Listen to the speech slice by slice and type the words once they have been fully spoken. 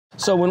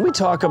So when we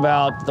talk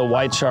about the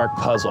white shark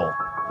puzzle,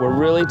 we're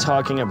really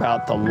talking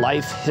about the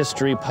life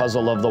history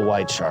puzzle of the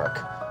white shark.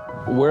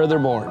 Where they're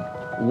born,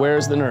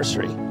 where's the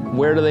nursery,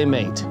 where do they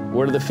mate,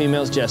 where do the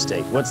females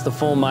gestate, what's the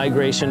full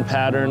migration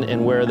pattern,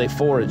 and where are they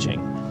foraging?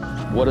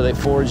 What are they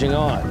foraging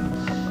on?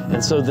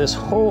 And so this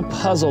whole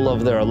puzzle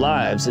of their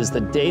lives is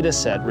the data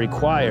set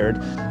required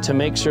to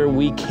make sure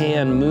we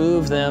can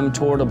move them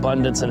toward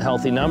abundance and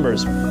healthy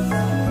numbers.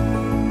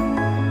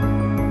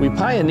 We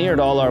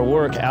pioneered all our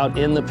work out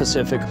in the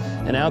Pacific,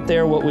 and out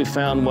there what we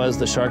found was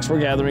the sharks were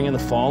gathering in the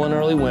fall and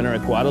early winter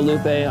at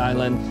Guadalupe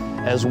Island,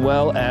 as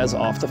well as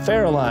off the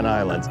Farallon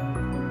Islands.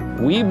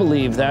 We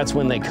believe that's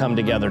when they come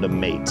together to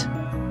mate.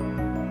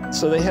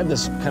 So they had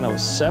this kind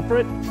of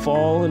separate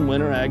fall and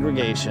winter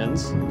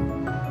aggregations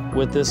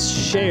with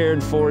this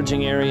shared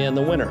foraging area in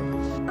the winter.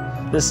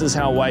 This is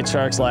how white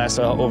sharks last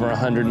over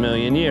 100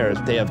 million years.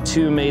 They have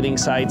two mating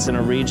sites in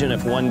a region.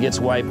 If one gets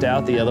wiped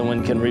out, the other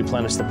one can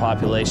replenish the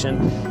population.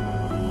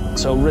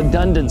 So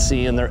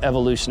redundancy in their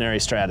evolutionary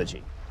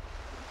strategy.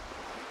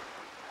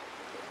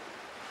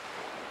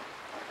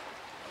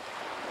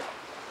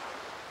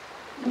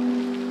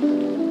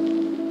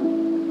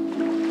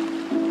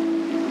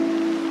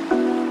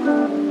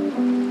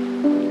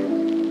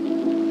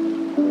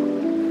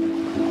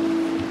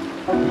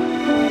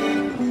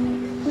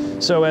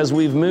 So as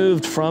we've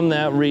moved from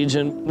that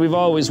region, we've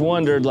always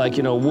wondered, like,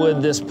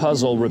 would this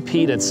puzzle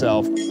repeat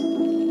itself?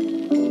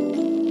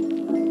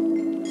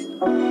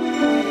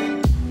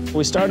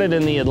 We started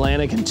in the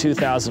Atlantic in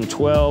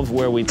 2012,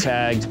 where we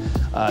tagged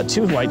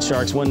two white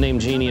sharks, one named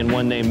Jeannie and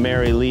one named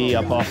Mary Lee,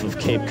 up off of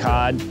Cape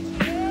Cod.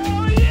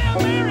 Oh yeah,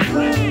 Mary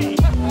Lee!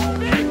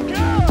 Big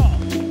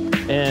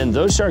girl! And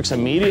those sharks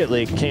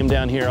immediately came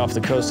down here off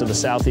the coast of the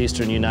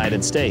southeastern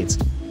United States.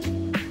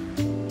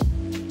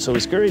 So we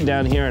scurried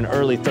down here in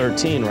early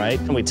 13, right?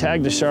 And we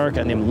tagged a shark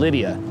named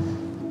Lydia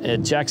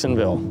at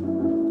Jacksonville.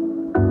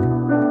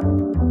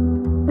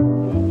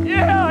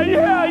 Yeah,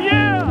 yeah,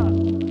 yeah!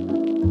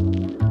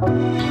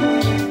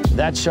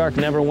 That shark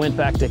never went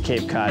back to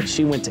Cape Cod.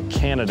 She went to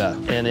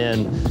Canada. And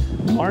in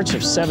March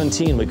of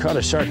 17, we caught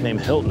a shark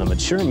named Hilton, a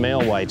mature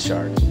male white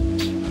shark.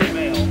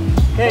 Male.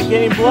 Okay,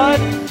 getting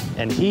blood?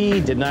 And he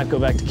did not go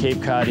back to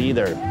Cape Cod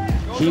either.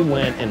 He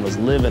went and was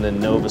living in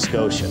Nova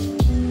Scotia.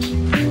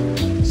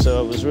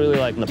 So it was really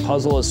like the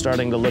puzzle is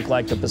starting to look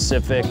like the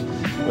Pacific,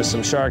 with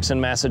some sharks in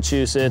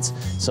Massachusetts,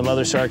 some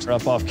other sharks are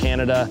up off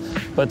Canada,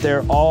 but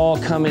they're all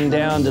coming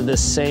down to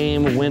this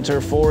same winter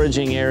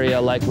foraging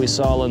area like we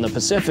saw in the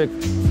Pacific.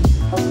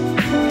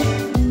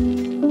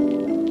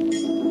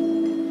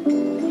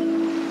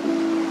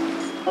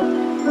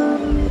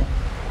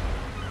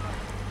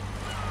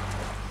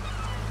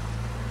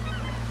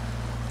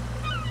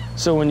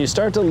 So when you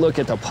start to look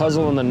at the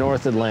puzzle in the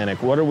North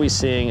Atlantic, what are we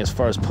seeing as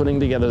far as putting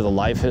together the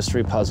life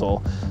history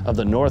puzzle of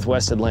the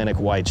Northwest Atlantic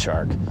white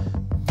shark?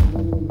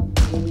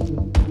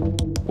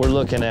 We're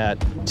looking at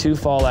two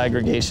fall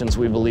aggregations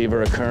we believe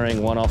are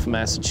occurring, one off of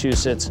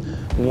Massachusetts,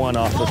 one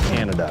off of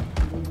Canada.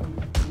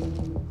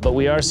 But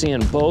we are seeing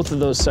both of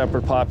those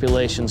separate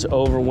populations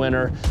over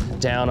winter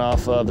down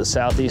off of the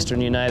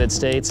southeastern United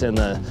States and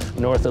the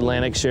North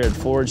Atlantic shared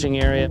foraging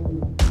area.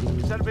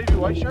 Is that a baby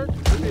white shark?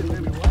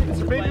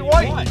 It's a baby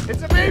white!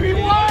 It's a baby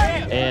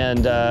white!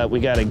 And we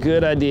got a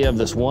good idea of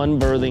this one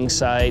birthing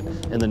site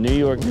in the New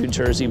York, New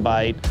Jersey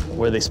bight,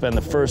 where they spend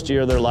the first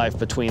year of their life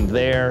between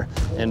there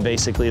and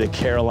basically the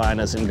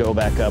Carolinas and go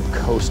back up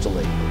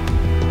coastally.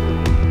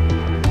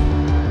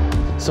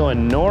 So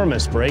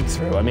enormous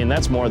breakthrough. I mean,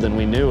 that's more than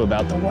we knew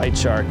about the white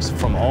sharks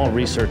from all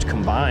research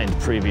combined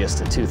previous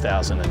to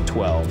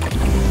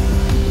 2012.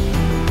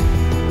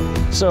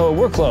 So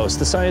we're close.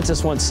 The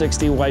scientists want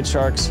 60 white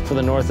sharks for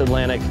the North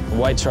Atlantic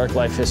white shark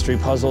life history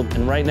puzzle,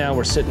 and right now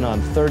we're sitting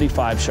on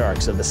 35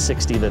 sharks of the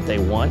 60 that they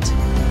want.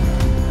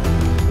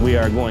 We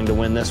are going to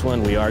win this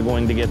one. We are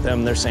going to get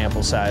them their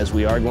sample size.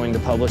 We are going to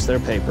publish their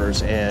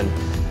papers, and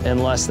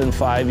in less than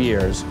 5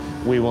 years,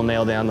 we will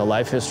nail down the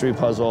life history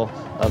puzzle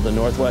of the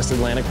Northwest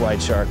Atlantic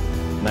white shark.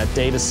 And that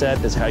data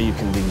set is how you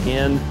can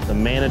begin the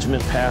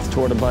management path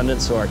toward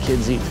abundance so our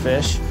kids eat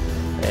fish,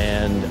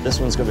 and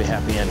this one's going to be a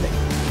happy ending.